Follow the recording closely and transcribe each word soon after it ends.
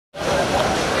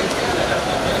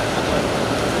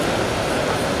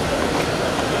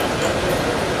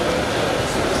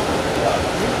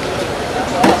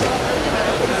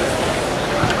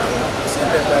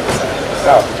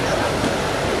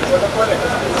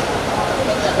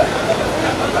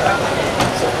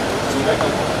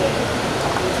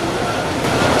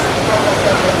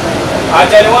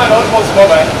Almost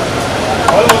mobile.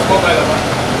 Almost mobile.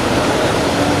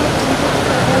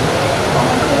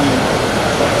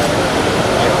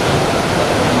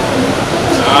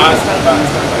 Stand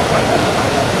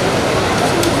back.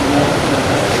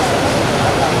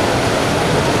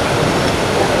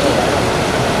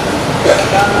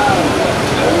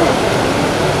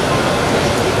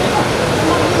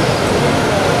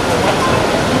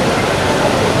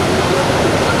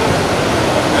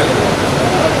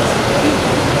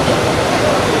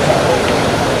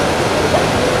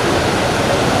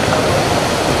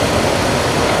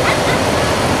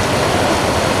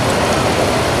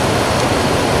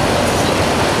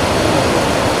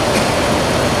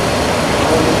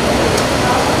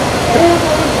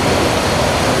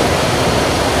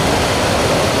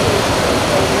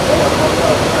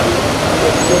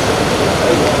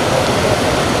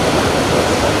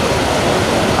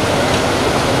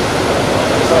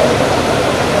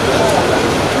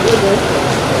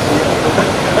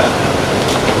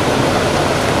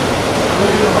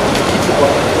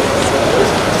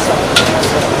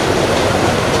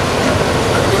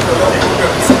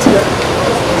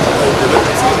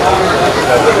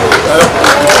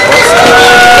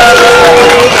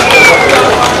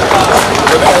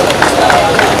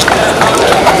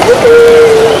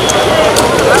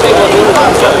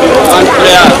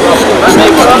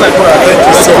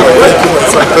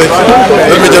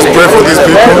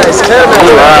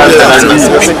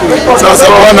 Sasa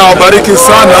Bwana wabariki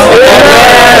sana.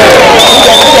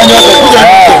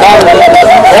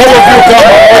 All of you come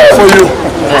for you.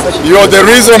 You are the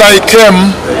reason I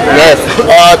came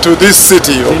to this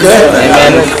city, okay?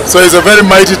 Amen. So it's a very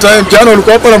mighty time. Jana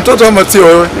ulikuwa hapa na mtoto ama sio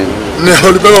wewe? Ni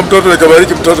ulibeba mtoto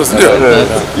nikabariki mtoto, si ndio?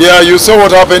 Yeah, you saw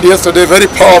what happened yesterday, very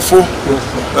powerful.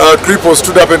 Cripples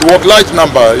stood up and walked large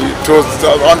number. It was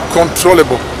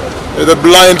uncontrollable. The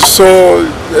blind saw,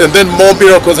 and then more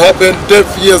miracles happened. Deaf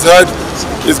ears heard.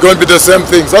 It's going to be the same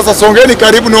thing. Sasa songeni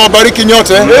karibu ni wabariki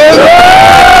nyote.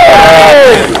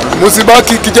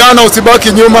 Musibaki kijana,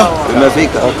 usibaki nyuma.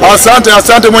 Asante,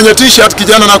 asante mwenye t-shirt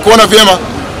kijana, na kuona vyema.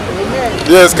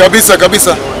 Yes, kabisa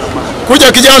kabisa.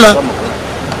 Kuja kijana.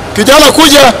 Kijana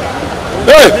kuja.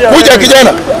 Hey, kuja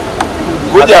kijana.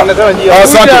 Kuja.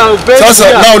 Asante. Sasa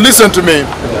now listen to me.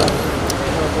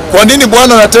 Kwa nini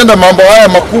Bwana anatenda mambo haya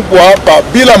makubwa hapa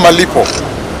bila malipo?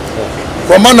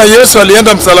 Kwa maana Yesu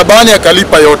alienda msalabani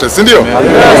akalipa yote, si ndio?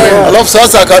 Alafu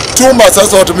sasa akatuma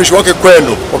sasa watumishi wake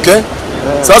kwenu, okay?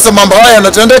 Sasa mambo haya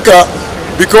yanatendeka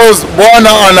because Bwana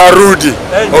anarudi,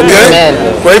 okay?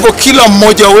 Kwa hivyo kila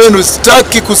mmoja wenu,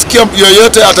 sitaki kusikia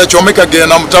yoyote atachomeka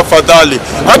Gehenna, tafadhali.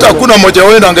 Hata hakuna mmoja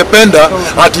wenu angependa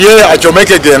ati yeye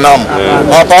achomeke Gehenna.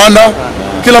 Hapana.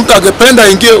 Kila mtu angependa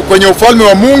ingie kwenye ufalme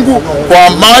wa Mungu kwa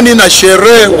amani na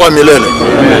sherehe wa milele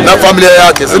na familia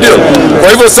yake, si ndio? Kwa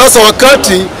hivyo sasa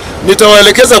wakati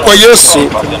nitawaelekeza kwa Yesu,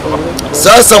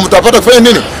 sasa mtapata kufanya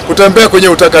nini? Kutembea kwenye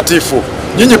utakatifu.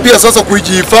 Nyinyi pia sasa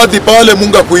kujihifadhi pale,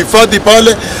 Mungu akuhifadhi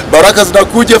pale, baraka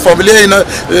zinakuja, familia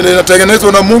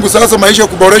inatengenezwa na Mungu, sasa maisha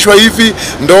kuboreshwa hivi,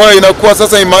 ndoa inakuwa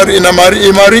sasa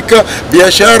imarika,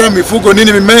 biashara, mifugo,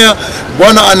 nini, mimea,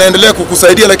 Bwana anaendelea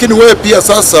kukusaidia, lakini wewe pia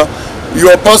sasa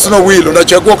your personal will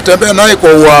unachagua kutembea naye kwa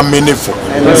uaminifu.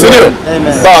 Sindio?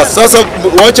 Basi sasa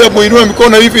wacha muinue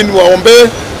mikono hivi niwaombee,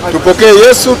 tupokee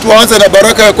Yesu, tuanze na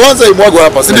baraka ya kwanza imwagwe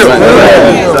hapa, sindio?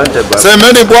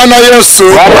 Semeni Bwana Yesu,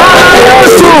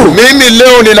 mimi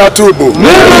leo ninatubu.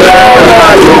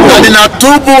 Na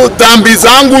ninatubu dhambi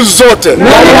zangu zote.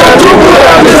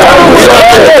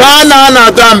 Ninatokana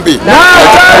na dhambi.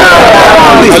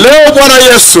 Na leo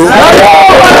Bwana Yesu,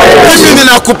 mimi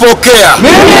ninakupokea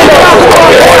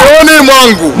moyoni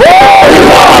mwangu,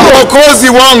 Mwokozi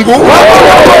wangu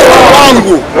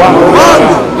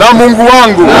na Mungu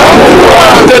wangu,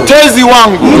 mtetezi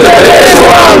wangu.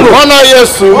 Bwana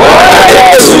Yesu,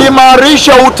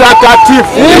 imarisha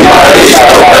utakatifu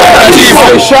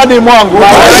maishani mwangu,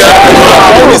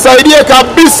 unisaidie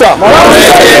kabisa,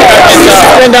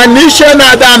 tenganishe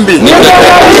na dhambi,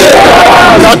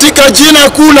 katika jina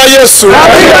kuu la Yesu.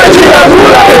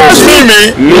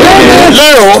 Mimi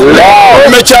leo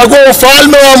nimechagua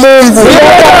ufalme wa Mungu.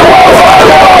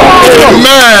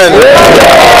 Amen.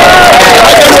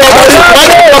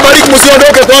 Wabariki,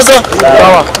 msiondoke kwanza.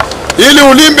 ili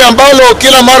ulimi ambalo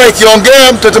kila mara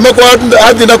ikiongea mtetemeko wa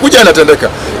ardhi inakuja inatendeka.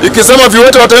 Ikisema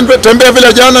viwete watembea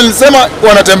vile jana nilisema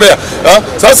wanatembea.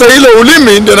 Sasa ile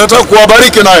ulimi ndio nataka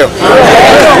kuwabariki nayo.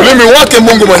 Ulimi wake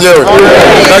Mungu mwenyewe.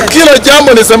 Na kila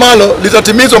jambo nisemalo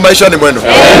litatimizwa maishani mwenu.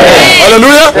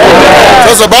 Haleluya.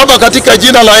 Sasa Baba, katika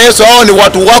jina la Yesu, hao ni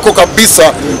watu wako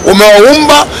kabisa.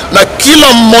 Umewaumba na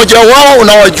kila mmoja wao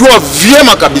unawajua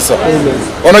vyema kabisa.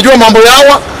 Wanajua mambo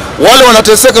yao. Wale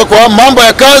wanateseka kwa mambo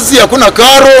ya kazi, hakuna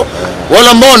karo, wale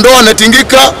ambao ndoa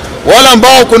wanatingika, wale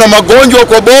ambao kuna magonjwa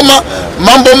kwa boma,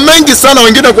 mambo mengi sana,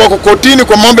 wengine kwa kotini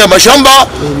kwa mambo ya mashamba,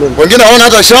 wengine hawana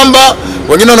hata shamba,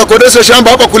 wengine wanakodesha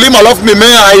shamba hapa kulima alafu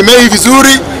mimea haimei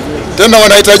vizuri, tena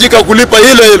wanahitajika kulipa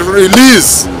ile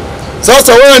release.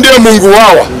 Sasa wewe ndiye Mungu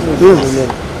wao.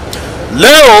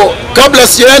 Leo kabla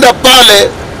sijaenda pale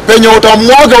penye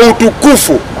utamwaga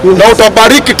utukufu na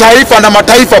utabariki taifa na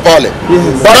mataifa pale.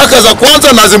 Baraka za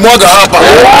kwanza nazimwaga hapa.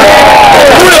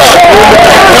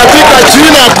 Katika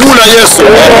jina kuu la Yesu.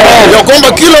 Ya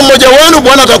kwamba kila mmoja wenu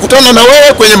Bwana atakutana na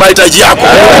wewe kwenye mahitaji yako.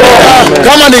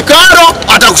 Kama ni karo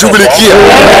atakushughulikia.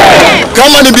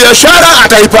 Kama ni biashara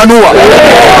ataipanua.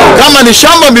 Kama ni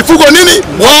shamba, mifugo, nini,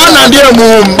 Bwana ndiye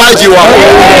muumbaji wako.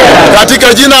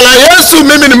 Katika jina la Yesu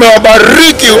mimi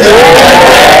nimewabariki.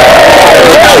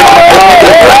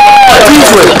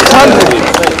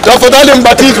 Tafadhali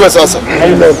mbatizwe sasa.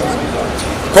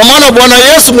 Kwa maana Bwana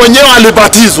Yesu mwenyewe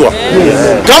alibatizwa.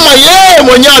 Kama yeye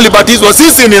mwenyewe alibatizwa,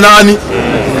 sisi ni nani?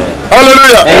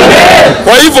 Haleluya.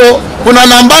 Kwa hivyo kuna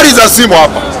nambari za simu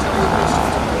hapa.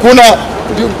 Kuna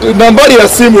nambari ya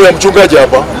simu ya mchungaji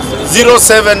hapa.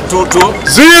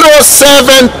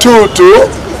 0722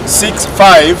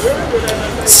 65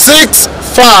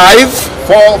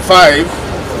 45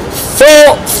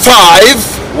 45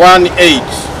 18.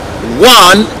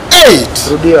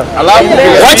 Rudia.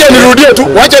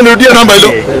 Wacha nirudie namba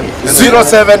hilo.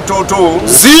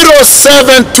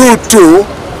 0722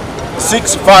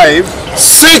 65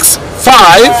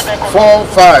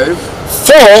 45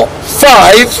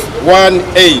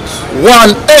 18.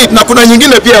 Na kuna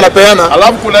nyingine pia anapeana.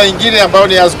 Alafu kuna nyingine ambayo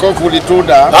ni askofu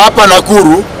Litunda hapa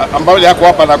Nakuru, ambayo yako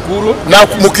hapa Nakuru. Na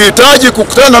mkihitaji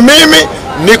kukutana na mimi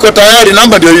niko tayari,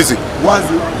 namba ndio hizi. Wazi.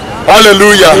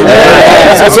 Haleluya.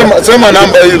 Sema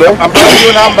namba hilo. Ambayo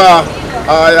hiyo namba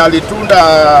ya Litunda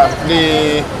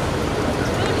ni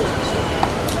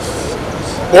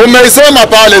umeisema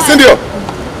pale, si ndio?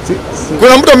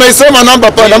 Kuna mtu ameisema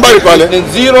nambari pale. Ni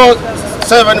 0740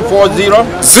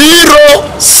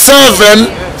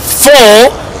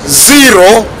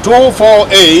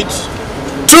 248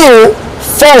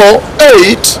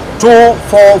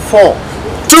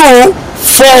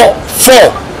 244.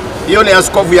 Hiyo ni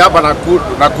askofu hapa Nakuru.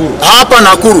 Hapa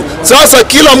Nakuru. Sasa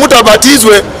kila mtu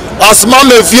abatizwe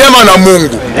asimame vyema na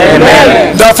Mungu.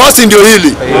 Amen. Nafasi ndio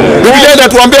hili. Biblia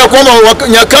inatuambia kwamba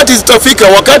nyakati zitafika,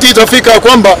 wakati itafika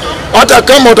kwamba hata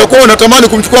kama utakuwa unatamani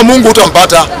kumchukua Mungu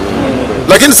utampata.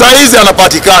 Lakini saa hizi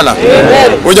anapatikana.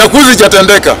 Unyakuzi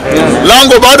jatendeka.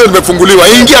 Lango bado limefunguliwa.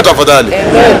 Ingia tafadhali.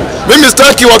 Mimi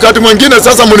sitaki wakati mwingine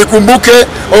sasa mnikumbuke,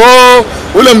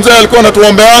 ule mzee alikuwa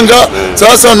anatuombeanga,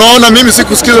 sasa unaona mimi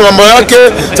sikusikiza mambo yake,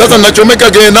 sasa ninachomeka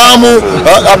gehenamu.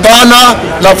 Hapana,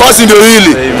 nafasi ndio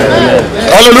hili.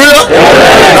 Haleluya.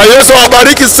 Na Yesu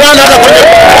awabariki sana hata kwenye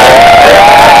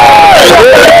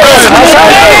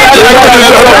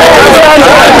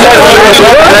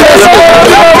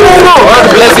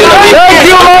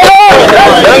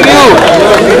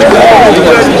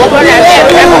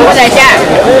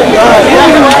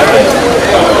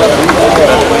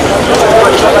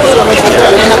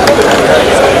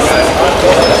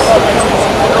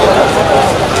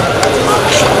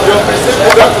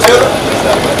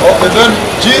Okay, then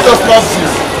Jesus loves you.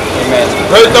 Amen.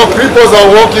 Right now, cripples are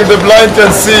walking, the blind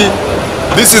can see.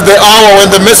 This is the hour when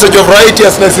the message of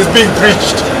righteousness is being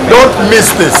preached. Don't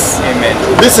miss this. Amen.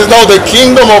 This is now the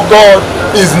kingdom of God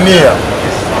is near.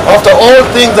 After all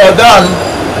things are done,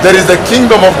 there is the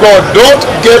kingdom of God. Don't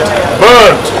get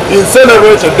burnt,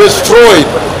 incinerated, destroyed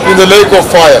in the lake of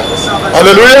fire.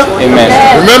 Hallelujah. Amen.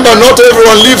 Remember, not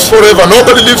everyone lives forever.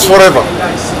 Nobody lives forever.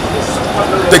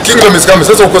 The kingdom is coming.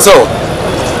 Sasa uko sawa?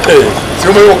 Si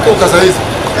umeokoka sasa hizi?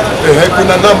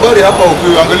 Kuna nambari hapa,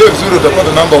 ukiangalia vizuri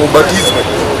utapata namba, ubatizwe.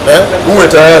 Uwe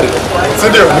tayari. Si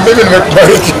ndio? Mimi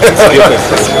nimekubariki.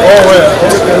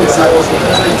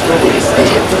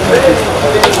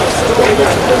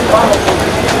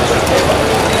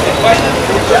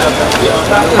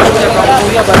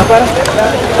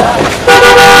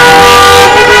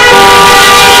 Oh,